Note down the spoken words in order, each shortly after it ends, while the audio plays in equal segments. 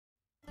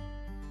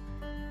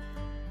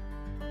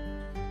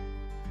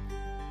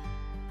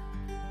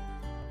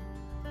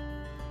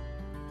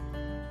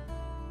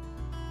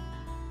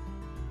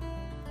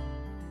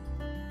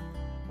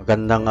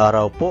Magandang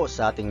araw po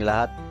sa ating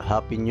lahat.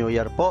 Happy New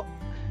Year po.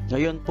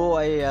 Ngayon po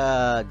ay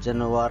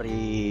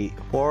January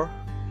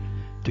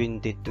 4,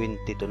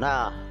 2022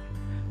 na.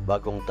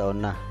 Bagong taon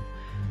na.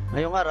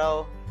 Ngayong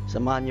araw,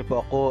 samahan niyo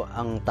po ako.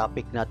 Ang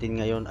topic natin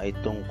ngayon ay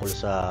tungkol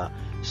sa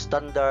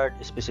Standard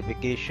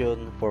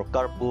Specification for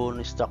Carbon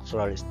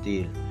Structural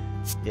Steel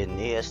in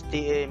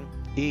ASTM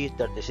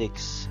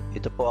A36.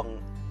 Ito po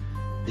ang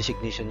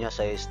designation niya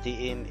sa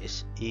ASTM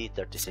is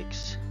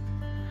A36.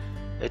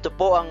 Ito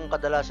po ang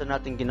kadalasan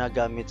natin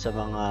ginagamit sa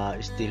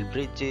mga steel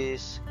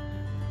bridges,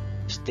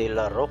 steel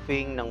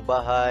roofing ng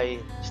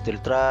bahay, steel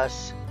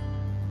truss,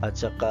 at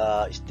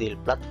saka steel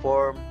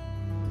platform.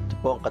 Ito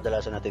po ang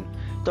kadalasan natin.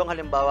 Ito ang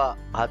halimbawa,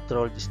 hot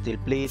rolled steel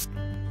plate,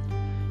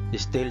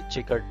 steel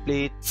checkered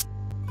plate,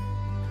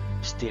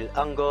 steel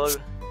angle,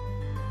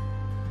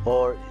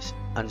 or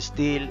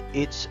steel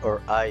H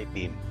or I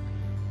beam.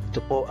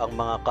 Ito po ang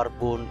mga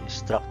carbon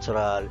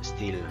structural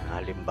steel na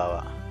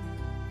halimbawa.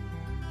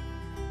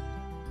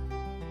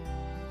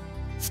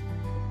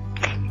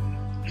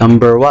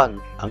 Number 1,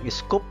 ang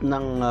scope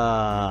ng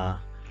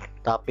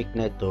topic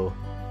na ito.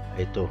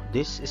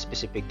 These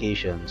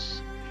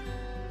specifications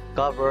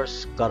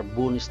covers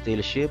carbon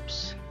steel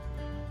ships,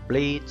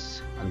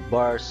 plates, and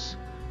bars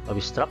of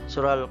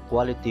structural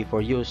quality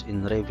for use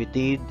in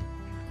riveted,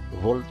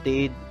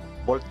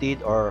 bolted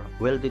or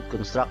welded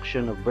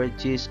construction of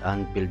bridges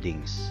and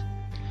buildings,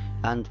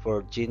 and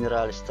for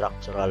general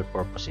structural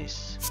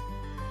purposes.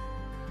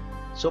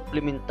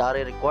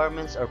 Supplementary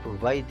requirements are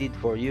provided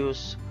for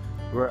use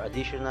where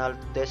additional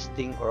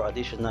testing or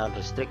additional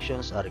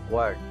restrictions are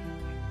required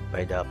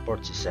by the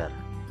purchaser.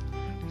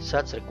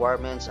 Such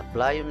requirements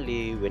apply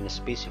only when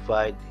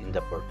specified in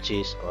the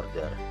purchase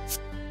order.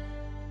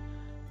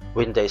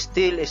 When the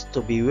steel is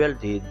to be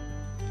welded,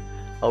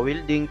 a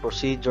welding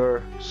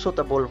procedure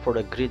suitable for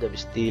the grade of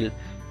steel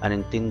and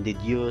intended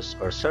use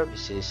or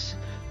services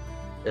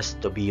is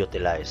to be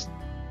utilized.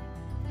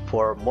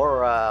 For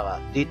more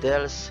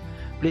details,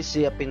 please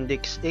see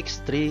Appendix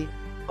X3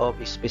 of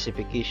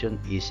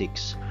Specification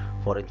E6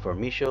 for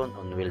information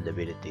on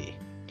weldability.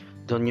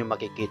 Doon nyo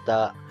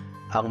makikita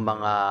ang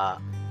mga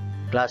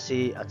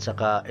klase at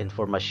saka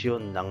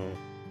informasyon ng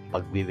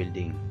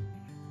pagbi-welding.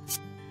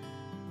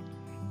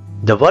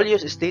 The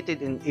values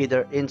stated in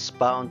either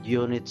inch-pound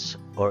units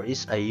or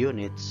SI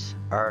units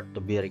are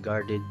to be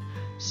regarded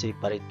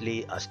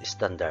separately as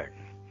standard.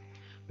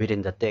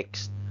 Within the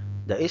text,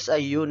 the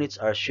SI units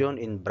are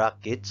shown in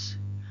brackets.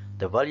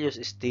 The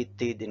values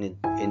stated in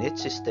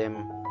each system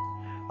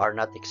are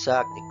not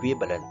exact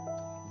equivalent.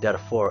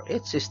 Therefore,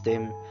 each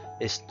system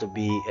is to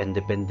be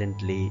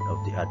independently of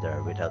the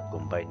other without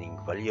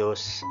combining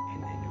values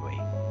in any way.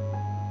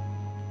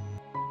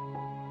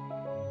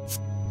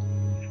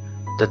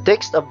 The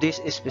text of this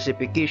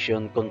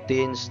specification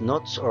contains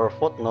notes or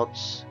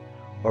footnotes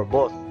or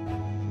both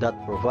that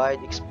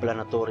provide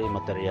explanatory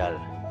material.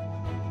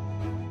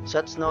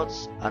 Such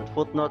notes and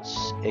footnotes,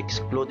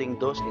 excluding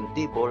those in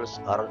tables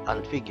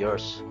and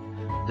figures,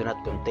 do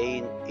not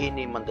contain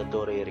any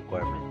mandatory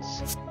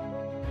requirements.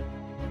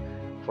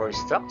 For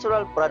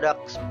structural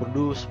products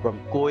produced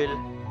from coil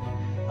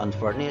and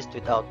furnished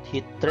without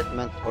heat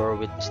treatment or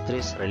with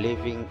stress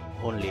relieving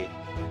only,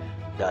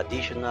 the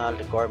additional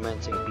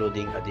requirements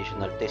including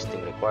additional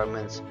testing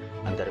requirements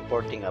and the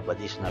reporting of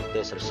additional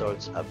test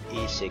results of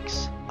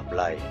E6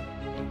 apply.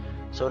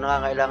 So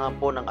nangangailangan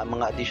po ng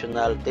mga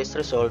additional test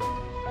result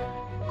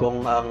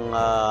kung ang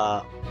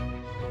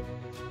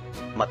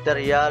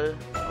material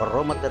o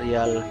raw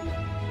material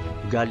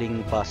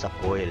galing pa sa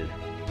coil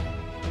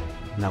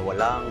na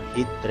walang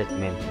heat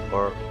treatment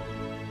or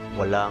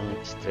walang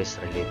stress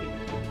relieving.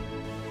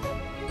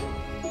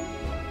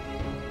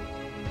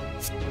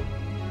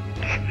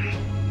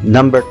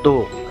 Number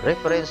 2,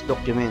 reference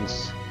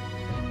documents.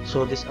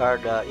 So these are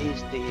the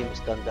ASTM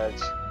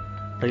standards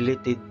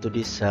related to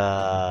this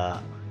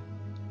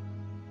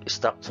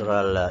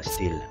structural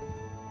steel.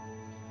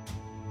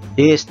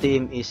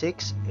 ASTM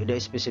A6,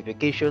 the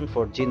specification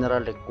for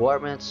general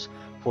requirements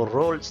for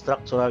rolled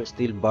structural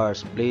steel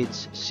bars,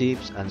 plates,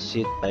 sheaves, and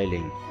sheet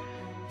piling.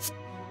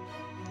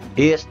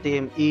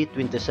 ASTM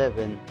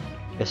E27,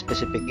 a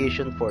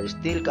specification for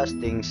steel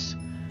castings,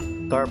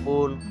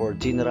 carbon for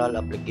general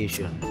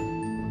application.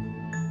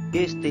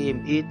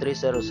 ASTM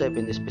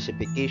E307, the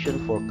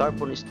specification for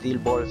carbon steel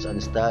bolts and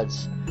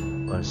studs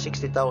on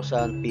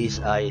 60,000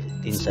 PSI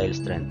tensile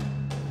strength.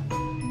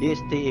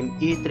 ASTM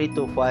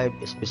E325,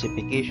 a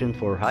specification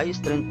for high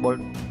strength bolt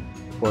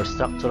for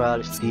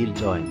structural steel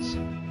joints.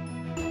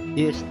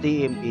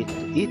 ASTM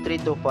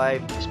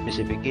E325,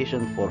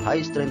 specification for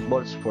high strength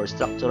bolts for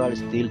structural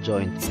steel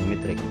joint in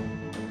metric.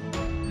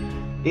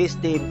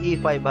 ASTM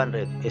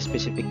E500, a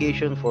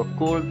specification for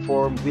cold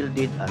form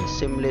welded and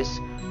seamless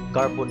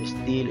carbon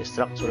steel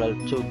structural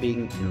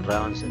tubing in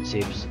rounds and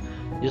shapes.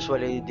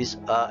 Usually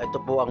ito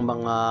po ang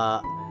mga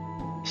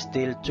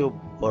steel tube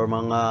or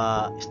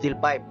mga steel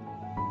pipe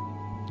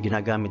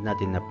ginagamit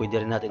natin, na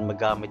pwede rin natin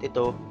magamit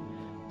ito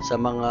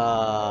sa mga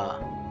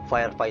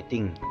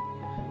firefighting,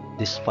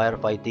 this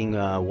firefighting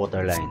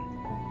water line.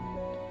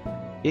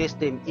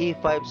 ASTM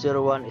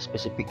A501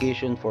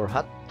 specification for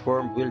hot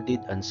form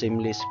welded and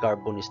seamless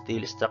carbon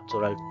steel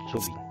structural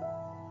tubing.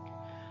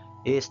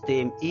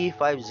 ASTM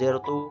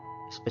A502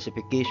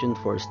 specification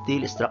for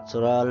steel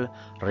structural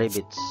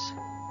rivets.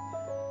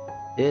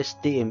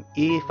 ASTM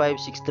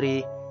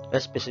A563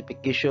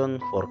 specification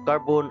for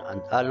carbon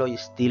and alloy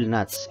steel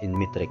nuts in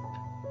metric.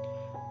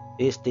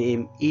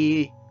 ASTM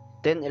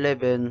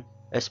E1011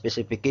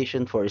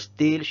 specification for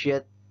steel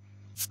sheet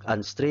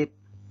and strip,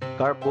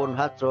 carbon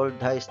hot rolled,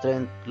 high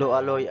strength, low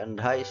alloy and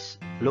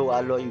low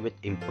alloy with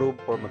improved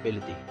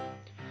formability.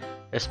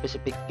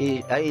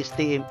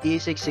 ASTM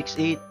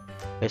E668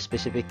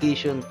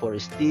 specification for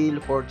steel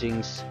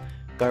forgings,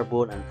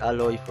 carbon and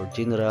alloy for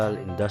general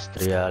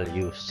industrial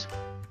use.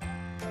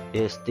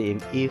 ASTM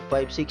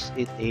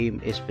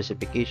E568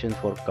 specification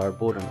for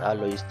carbon and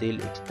alloy steel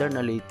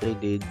externally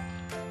threaded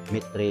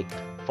metric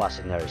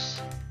fasteners.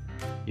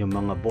 Yung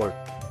mga bolt,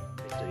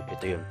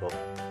 ito yun po.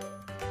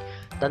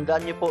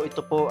 Tandaan nyo po,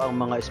 ito po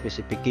ang mga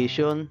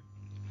specification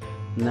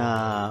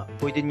na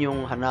pwede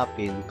nyong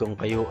hanapin kung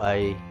kayo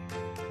ay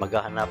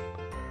maghahanap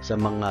sa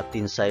mga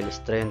tensile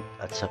strength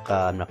at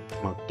saka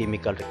mga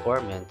chemical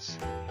requirements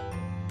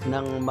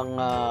ng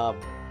mga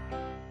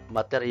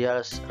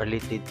materials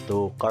related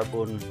to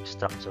carbon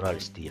structural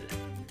steel.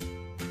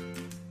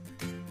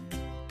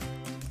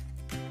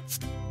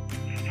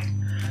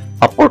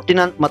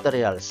 Appurtenant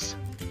materials.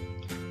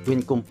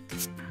 In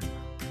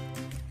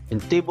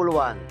Table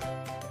 1,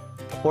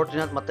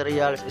 Appurtenant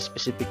materials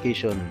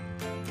specification.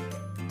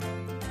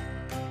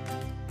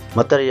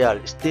 Material,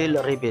 steel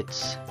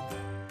rivets.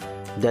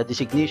 The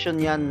designation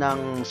yan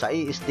sa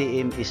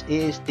ASTM is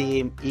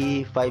ASTM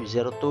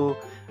E502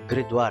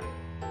 grade 1.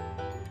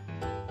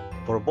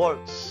 For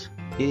bolts,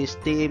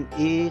 ASTM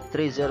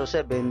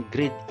E307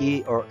 grade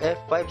E or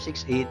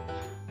F568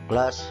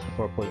 class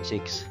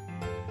 4.6.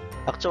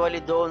 Actually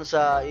doon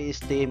sa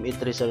ASTM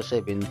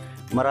E307,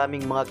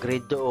 maraming mga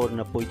grade doon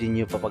na pwede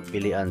nyo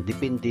papagpilian.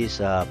 Depende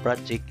sa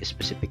project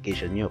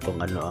specification nyo kung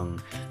ano ang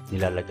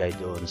nilalagay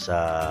doon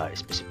sa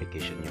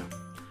specification nyo.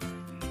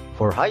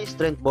 For high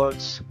strength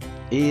bolts,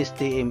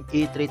 ASTM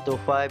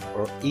E325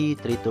 or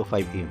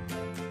E325M.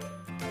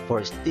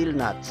 For steel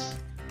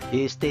nuts,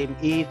 ASTM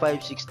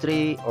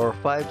E563 or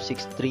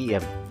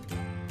 563M.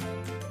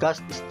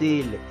 Cast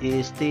steel,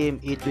 ASTM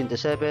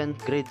E27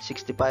 grade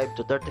 65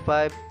 to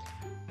 35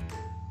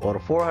 or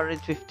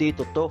 450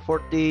 to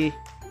 240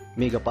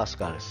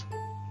 megapascals.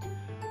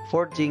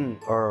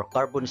 Forging or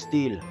carbon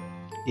steel,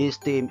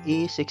 ASTM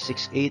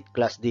E668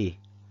 class D.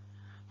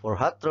 For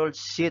hot rolled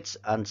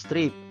sheets and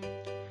strip,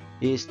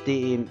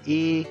 ASTM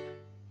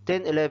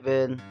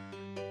E1011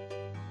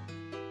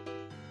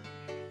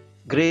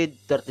 grade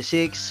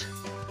 36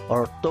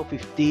 or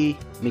 250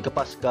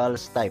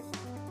 megapascals type.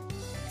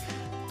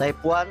 Type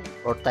 1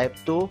 or type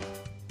 2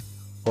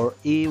 or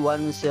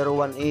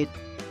E1018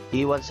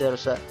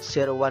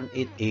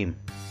 E1018M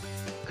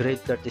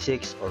grade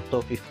 36 or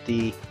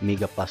 250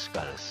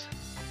 megapascals.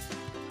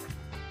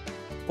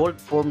 Cold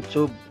form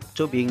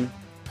tubing,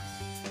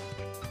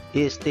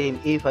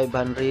 ASTM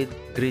E500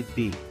 grade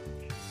B.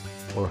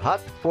 For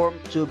hot form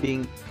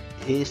tubing,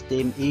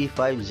 ASTM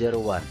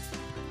E501.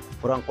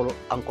 For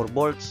anchor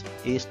bolts,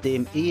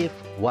 ASTM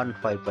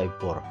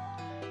E1554.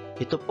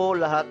 Ito po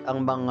lahat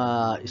ang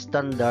mga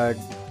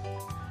standard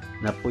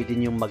na pwede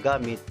nyong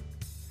magamit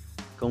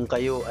kung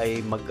kayo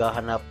ay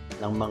maghahanap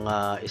ng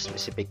mga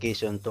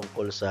specification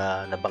tungkol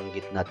sa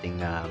nabanggit nating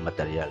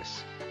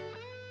materials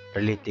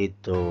related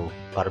to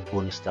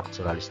carbon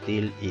structural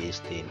steel,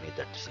 ASTM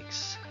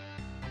A36.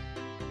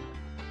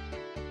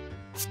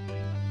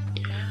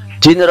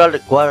 General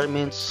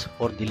requirements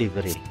for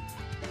delivery.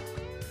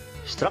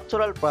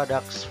 Structural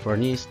products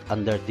furnished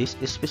under this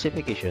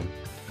specification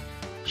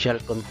shall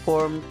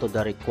conform to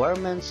the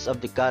requirements of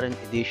the current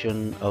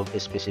edition of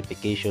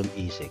Specification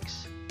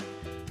E6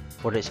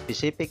 for the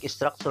specific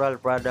structural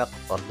product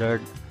ordered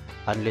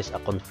unless a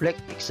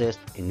conflict exists,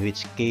 in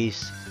which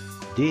case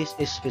this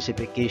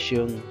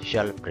specification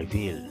shall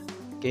prevail.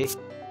 Okay?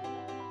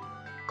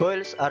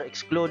 Coils are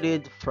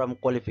excluded from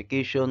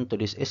qualification to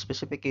this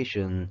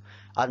specification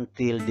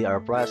until they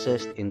are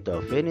processed into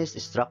a finished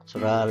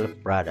structural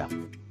product.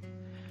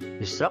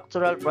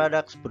 Structural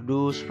products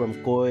produced from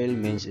coil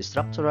means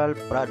structural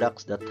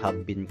products that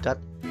have been cut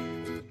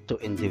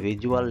to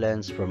individual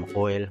lengths from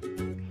coil.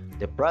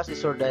 The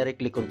processor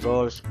directly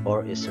controls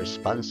or is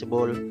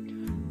responsible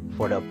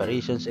for the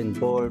operations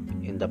involved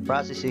in the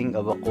processing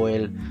of a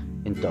coil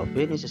into a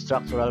finished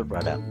structural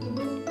product.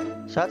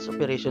 Such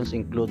operations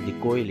include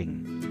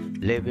decoiling,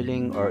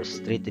 leveling or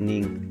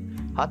straightening,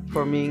 hot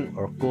forming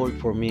or cold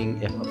forming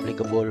if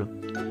applicable,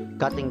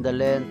 cutting the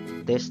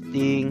length,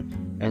 testing,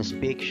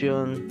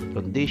 inspection,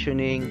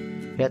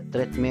 conditioning, heat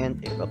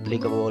treatment if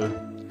applicable,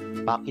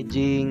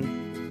 packaging,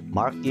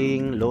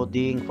 marking,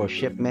 loading for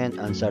shipment,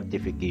 and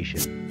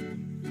certification.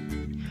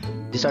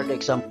 These are the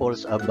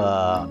examples of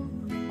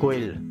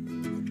coil.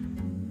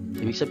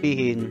 Ibig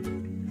sabihin,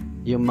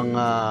 yung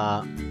mga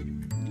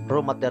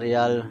raw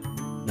material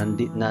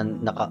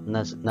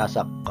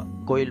nasa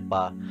coil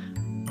pa,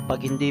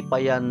 Pag hindi pa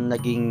yan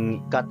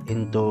naging cut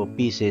into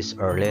pieces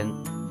or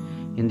length,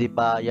 hindi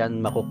pa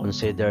yan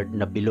mako-considered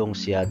na belong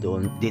siya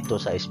doon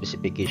dito sa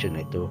specification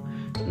na ito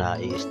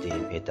na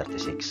ASTM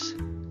A36.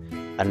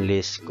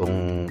 Unless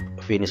kung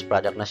finished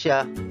product na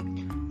siya,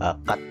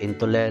 cut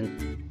into length,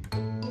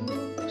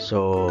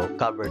 so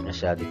covered na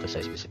siya dito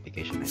sa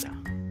specification nila.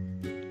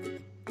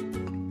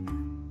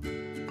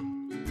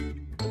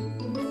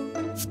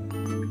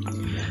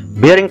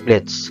 Bearing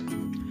plates.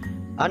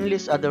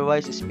 Unless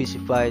otherwise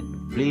specified,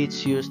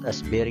 plates used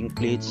as bearing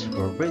plates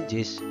for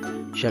bridges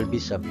shall be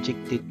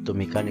subjected to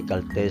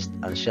mechanical test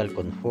and shall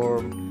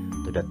conform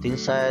to the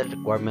tensile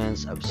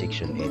requirements of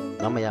Section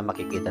 8. Mamaya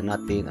makikita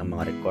natin ang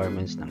mga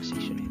requirements ng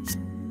Section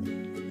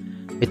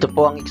 8. Ito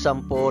po ang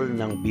example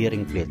ng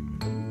bearing plate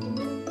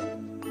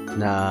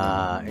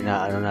na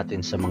inaano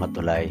natin sa mga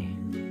tulay.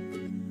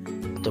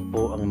 Ito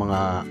po ang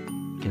mga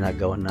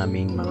ginagawa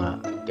naming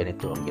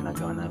ganito ang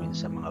ginagawa namin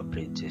sa mga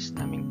bridges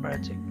naming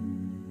project.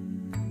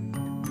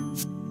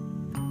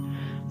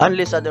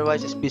 Unless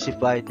otherwise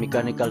specified,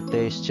 mechanical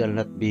test shall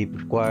not be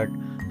required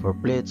for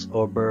plates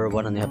over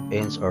 1.5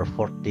 inch or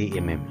 40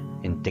 mm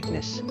in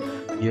thickness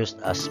used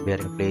as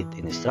bearing plate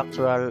in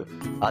structural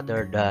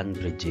other than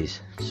bridges.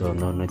 So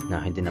no need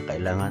na, hindi na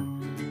kailangan.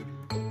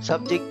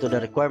 Subject to the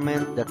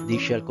requirement that they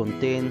shall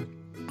contain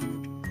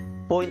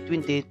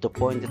 0.20 to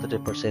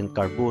 0.33%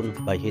 carbon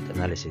by heat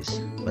analysis.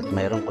 But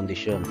mayroong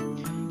kondisyon.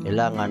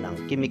 Kailangan ang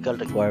chemical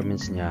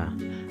requirements niya,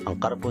 ang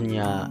carbon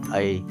niya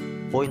ay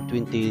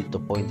 0.20 to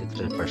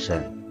 0.3%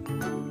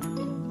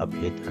 of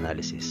heat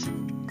analysis.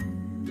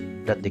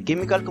 That the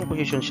chemical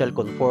composition shall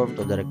conform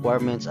to the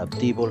requirements of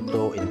Table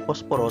 2 in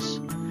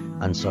phosphorus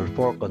and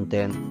sulfur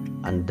content,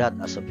 and that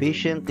a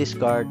sufficient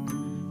discard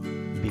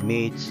be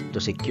made to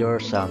secure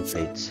sound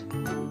plates.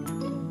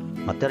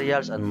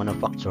 Materials and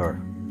manufacture.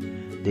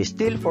 The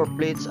steel for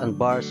plates and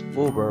bars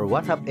over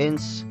 1/2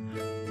 inch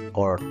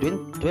or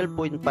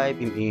 12.5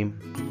 mm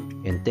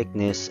in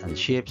thickness and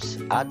shapes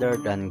other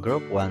than group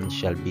 1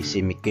 shall be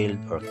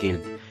semi-killed or killed.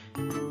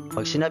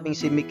 Pag sinabing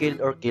semi-killed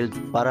or killed,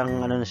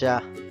 parang ano na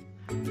siya,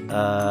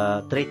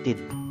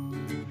 treated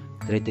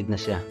na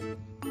siya.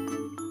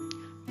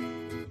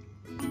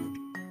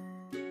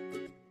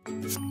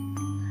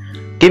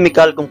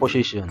 Chemical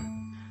composition.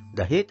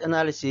 The heat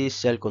analysis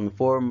shall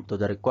conform to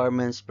the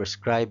requirements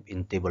prescribed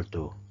in Table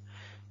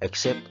 2,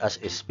 except as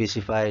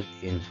specified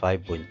in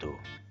 5.2.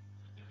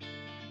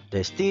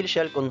 The steel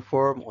shall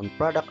conform on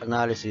product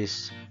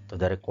analysis to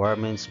the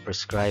requirements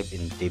prescribed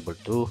in Table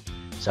 2,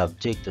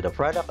 subject to the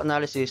product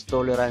analysis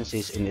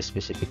tolerances in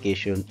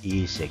specification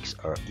E6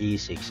 or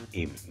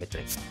E6M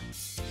metric.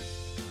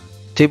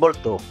 Table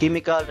 2,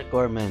 chemical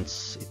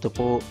requirements. Ito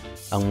po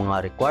ang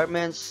mga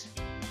requirements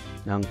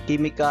ng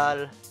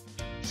chemical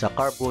sa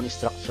carbon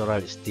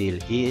structural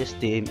steel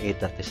ASTM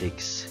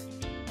A36.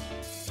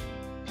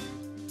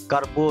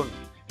 Carbon,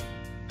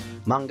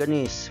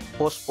 manganese,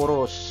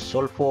 phosphorus,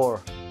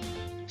 sulfur,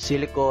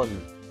 silicon,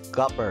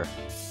 copper.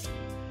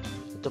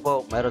 Ito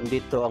po, mayroon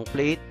dito ang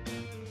plate,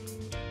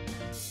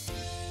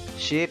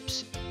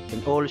 shapes, in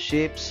all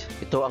shapes.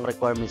 Ito ang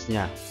requirements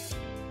niya.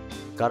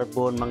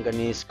 Carbon,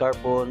 manganese,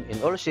 carbon, in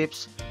all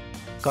shapes.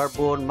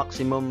 Carbon,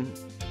 maximum,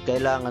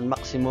 kailangan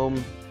maximum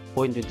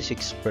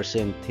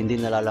 0.26%, hindi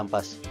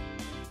nalalampas.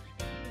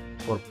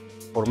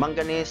 For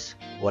manganese,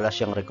 wala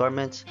siyang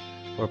requirements.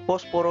 For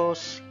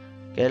phosphorus,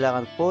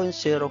 kailangan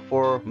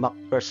 0.04%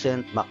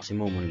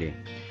 maximum only.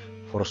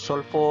 For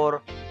sulfur,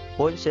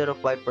 0.05%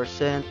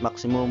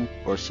 maximum.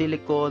 For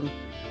silicon,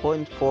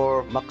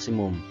 0.4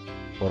 maximum.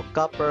 For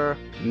copper,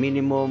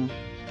 minimum,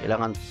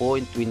 kailangan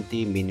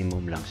 0.20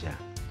 minimum lang siya.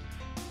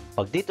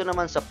 Pag dito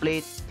naman sa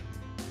plate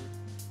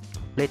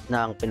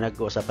na ang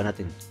pinag-uusapan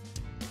natin.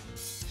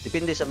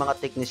 Depende sa mga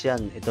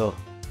technician, ito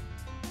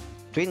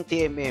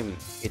 20 mm,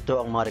 ito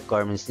ang mga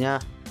requirements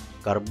niya.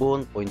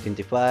 Carbon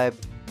 0.25,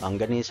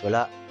 manganese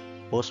wala,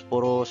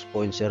 phosphorus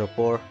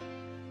 0.04.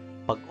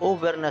 Pag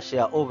over na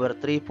siya, over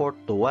 3/4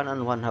 to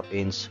 1.5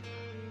 inch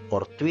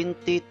or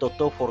 20 to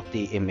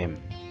 240 mm.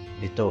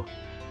 Dito.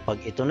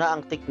 Pag ito na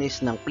ang thickness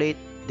ng plate,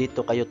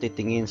 dito kayo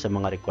titingin sa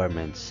mga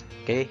requirements.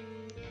 Okay?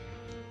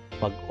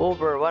 Pag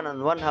over 1.5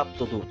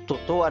 to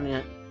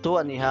 2.5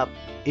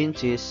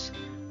 inches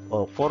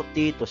o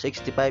 40 to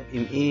 65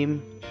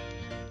 mm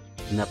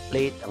na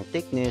plate ang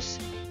thickness,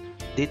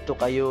 dito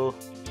kayo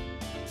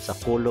sa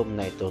column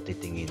na ito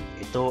titingin.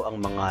 Ito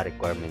ang mga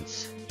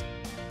requirements.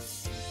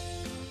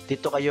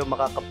 Dito kayo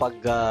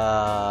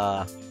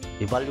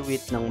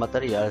makakapag-evaluate ng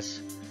materials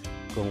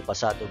kung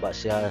pasado ba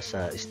siya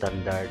sa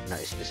standard na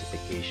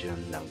specification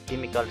ng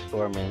chemical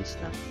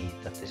requirements ng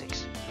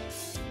E36.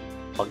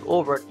 Pag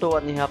over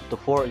 2.5 to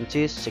 4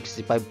 inches,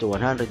 65 to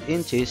 100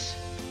 inches,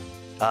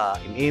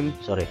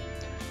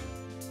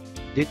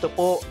 dito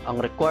po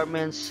ang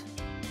requirements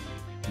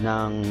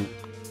ng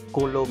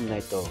column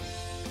na ito.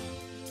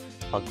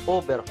 Pag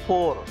over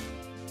 4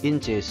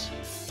 inches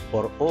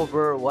or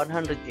over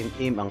 100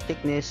 mm ang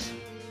thickness,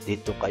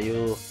 dito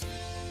kayo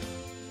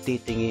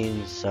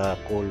titingin sa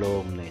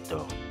column na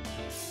ito.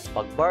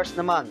 Pag bars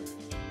naman,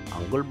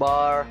 angle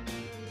bar,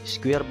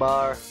 square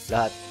bar,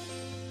 lahat.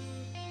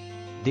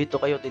 Dito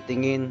kayo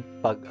titingin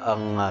pag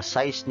ang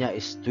size niya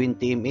is 20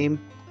 mm,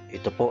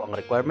 ito po ang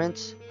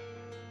requirements.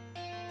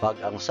 Pag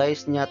ang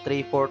size niya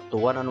 3/4 to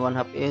 1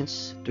 1/2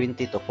 inch,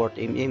 20 to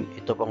 40 mm,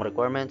 ito pong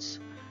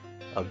requirements.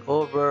 Pag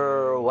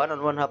over 1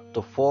 1/2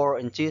 to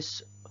 4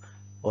 inches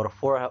or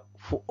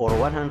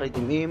 100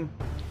 mm,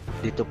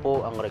 dito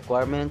po ang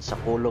requirements sa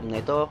column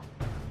na ito.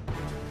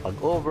 Pag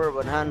over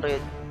 100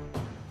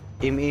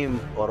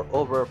 mm or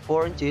over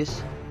 4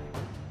 inches,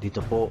 dito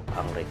po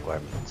ang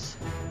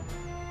requirements.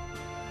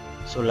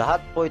 So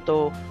lahat po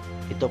ito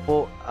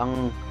po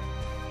ang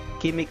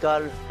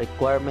chemical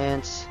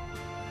requirements,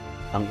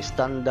 ang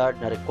standard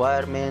na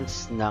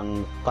requirements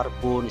ng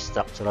carbon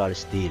structural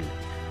steel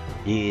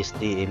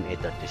ASTM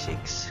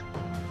A36.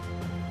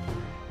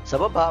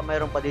 Sa baba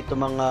mayroon pa dito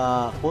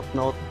mga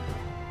footnote.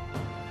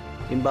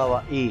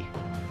 Halimbawa E,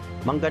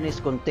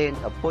 manganese content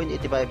of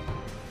 0.85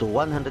 to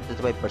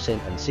 135%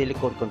 and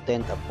silicon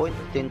content of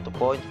 0.15 to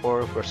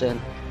 0.4%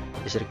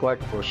 is required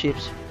for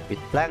ships with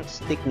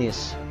planks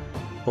thickness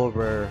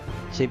over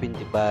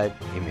 75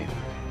 mm.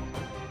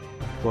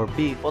 For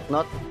B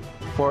footnote,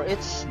 for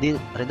its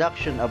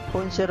reduction of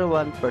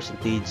 0.01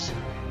 percentage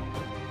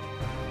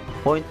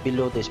point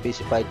below the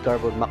specified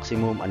carbon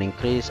maximum, an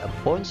increase of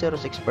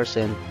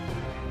 0.06%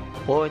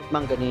 point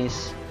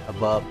manganese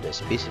above the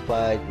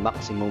specified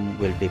maximum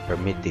will be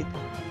permitted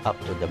up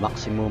to the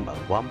maximum of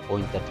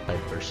 1.35%.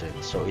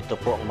 So ito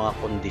po ang mga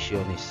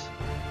kondisyones.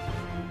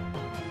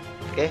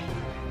 Okay?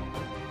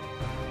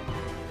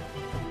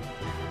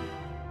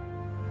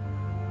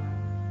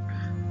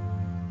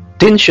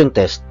 Tension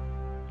test.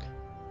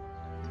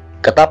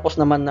 Katapos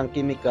naman ng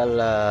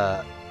chemical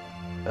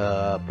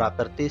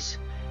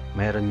properties,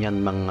 mayroon yan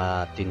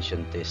mga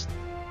tension test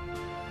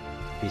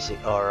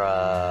or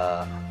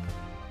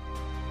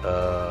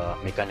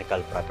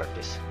mechanical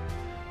properties.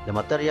 The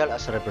material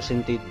as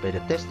represented by the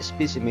test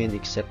specimen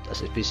except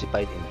as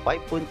specified in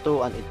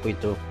 5.2 and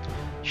 8.2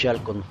 shall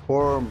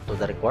conform to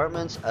the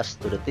requirements as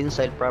to the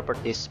tensile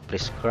properties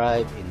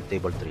prescribed in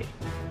Table 3.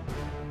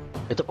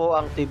 Ito po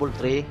ang Table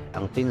 3,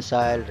 ang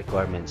tensile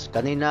requirements.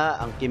 Kanina,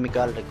 ang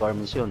chemical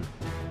requirements yun.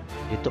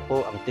 Ito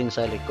po ang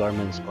tensile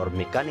requirements or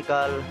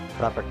mechanical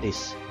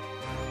properties.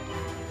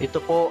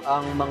 Ito po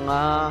ang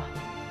mga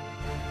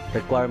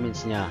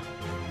requirements niya.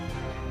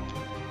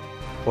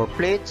 For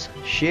plates,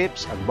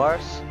 shapes, and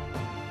bars,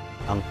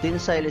 ang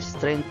tensile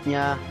strength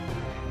niya,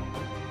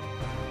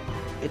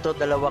 ito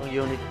dalawang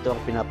unit ito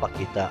ang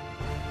pinapakita.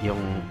 Yung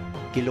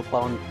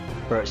kilopound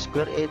per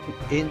square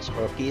inch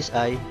or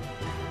PSI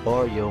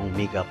or yung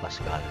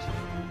megapascal.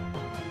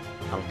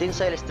 Ang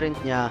tensile strength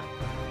niya,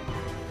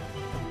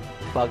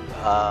 pag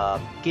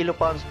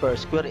kilopounds per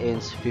square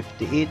inch,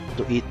 58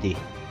 to 80.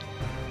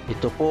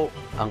 Ito po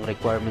ang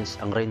requirements,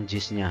 ang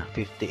ranges niya,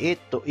 58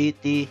 to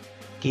 80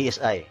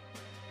 KSI.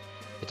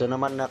 Ito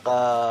naman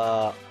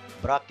naka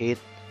bracket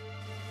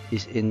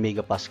is in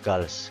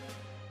megapascals,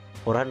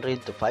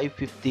 400 to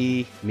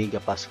 550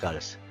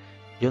 megapascals.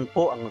 Yun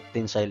po ang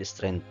tensile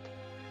strength.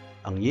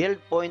 Ang yield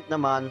point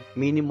naman,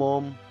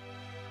 minimum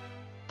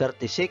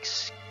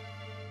 36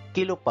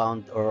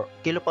 kilopound or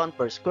kilopound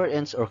per square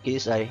inch or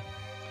KSI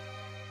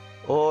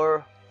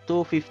or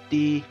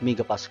 250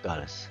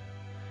 megapascals.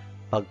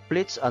 Pag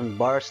plates and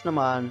bars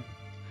naman,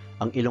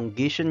 ang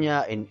elongation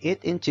niya in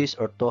 8 inches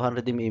or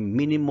 200 mm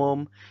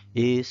minimum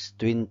is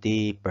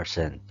 20%.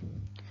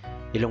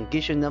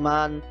 Elongation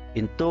naman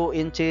in 2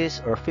 inches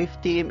or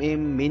 50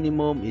 mm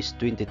minimum is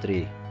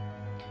 23%.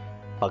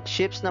 Pag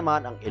ships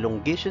naman, ang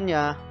elongation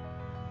niya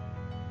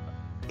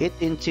 8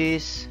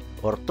 inches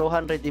or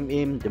 200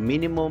 mm, the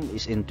minimum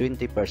is in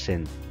 20%.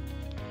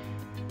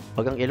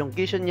 Pag ang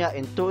elongation niya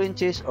in 2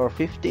 inches or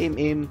 50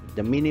 mm,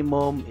 the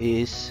minimum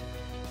is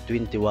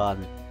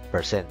 21%.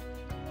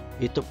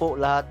 Ito po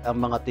lahat ang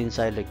mga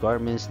tensile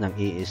requirements ng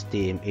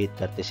ASTM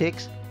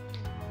A36,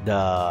 the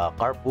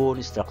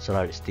carbon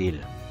structural steel.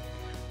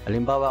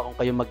 Halimbawa, kung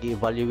kayo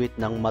mag-evaluate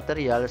ng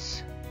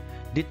materials,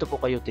 dito po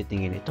kayo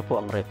titingin. Ito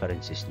po ang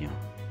references nyo.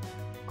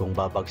 Kung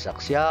babagsak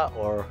siya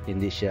or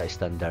hindi siya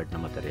standard na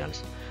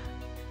materials.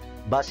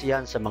 Base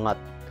yan sa mga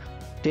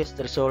test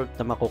result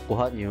na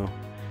makukuha nyo,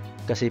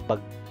 kasi pag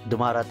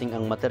dumarating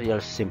ang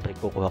materials, siyempre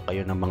kukuha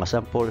kayo ng mga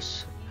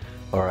samples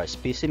or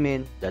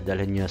specimen,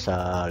 dadalhin nyo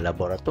sa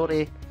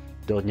laboratory,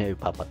 doon nyo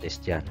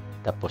ipapatest yan.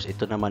 Tapos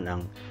ito naman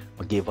ang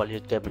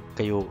mag-evaluate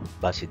kayo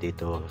base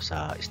dito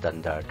sa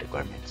standard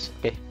requirements.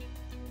 Okay?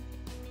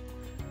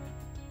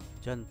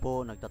 Diyan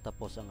po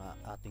nagtatapos ang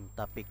ating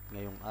topic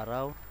ngayong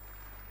araw.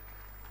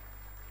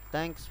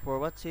 Thanks for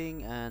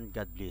watching and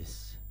God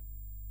bless.